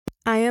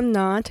I am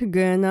not good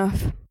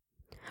enough.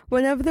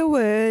 Whenever the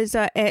words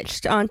are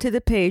etched onto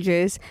the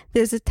pages,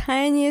 there's the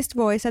tiniest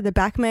voice at the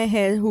back of my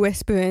head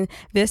whispering,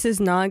 this is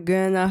not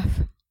good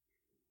enough.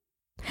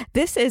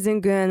 This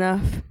isn't good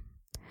enough.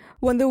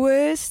 When the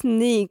words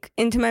sneak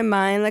into my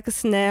mind like a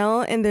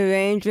snail in the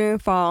rain during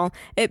fall,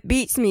 it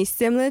beats me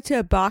similar to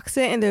a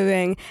boxer in the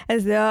ring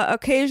as there are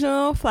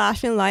occasional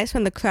flashing lights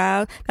from the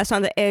crowd that's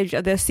on the edge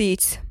of their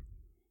seats.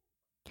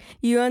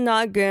 You are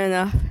not good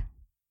enough.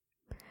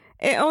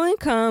 It only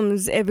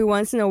comes every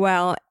once in a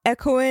while,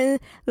 echoing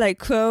like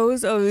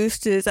crows or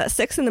roosters at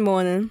 6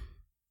 a.m.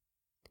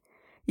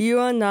 You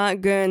are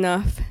not good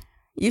enough.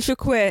 You should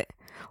quit.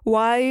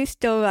 Why are you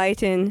still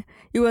writing?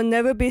 You will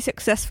never be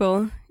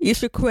successful. You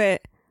should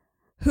quit.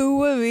 Who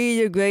will read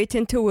your great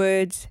into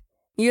words?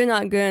 You're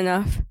not good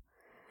enough.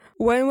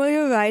 When will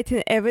your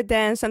writing ever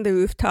dance on the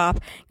rooftop,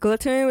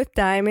 glittering with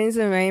diamonds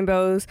and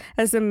rainbows,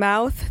 as the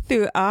mouth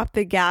threw up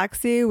the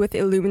galaxy with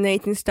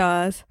illuminating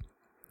stars?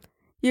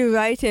 Your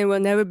writing will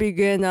never be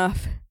good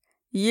enough.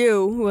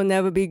 You will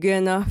never be good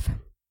enough.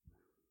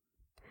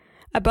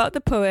 About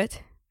the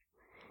poet.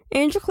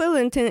 Angel Claire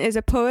Linton is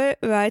a poet,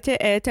 writer,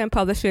 editor, and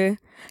publisher.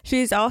 She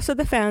is also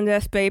the founder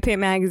of Spray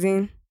Paint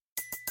Magazine.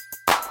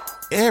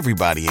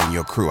 Everybody in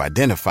your crew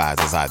identifies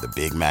as either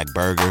Big Mac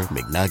Burger,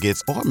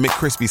 McNuggets, or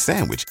McCrispy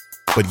Sandwich.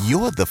 But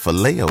you're the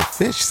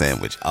Filet-O-Fish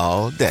Sandwich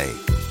all day.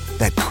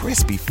 That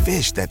crispy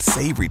fish, that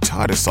savory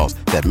tartar sauce,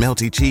 that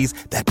melty cheese,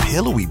 that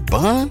pillowy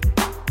bun.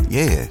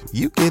 Yeah,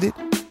 you get it.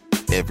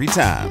 Every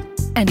time.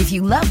 And if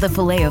you love the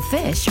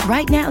Filet-O-Fish,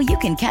 right now you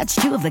can catch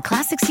two of the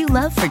classics you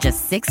love for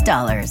just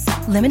 $6.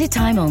 Limited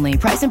time only.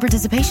 Price and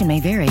participation may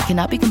vary.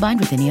 Cannot be combined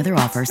with any other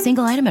offer.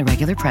 Single item at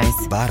regular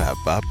price.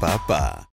 Ba-da-ba-ba-ba.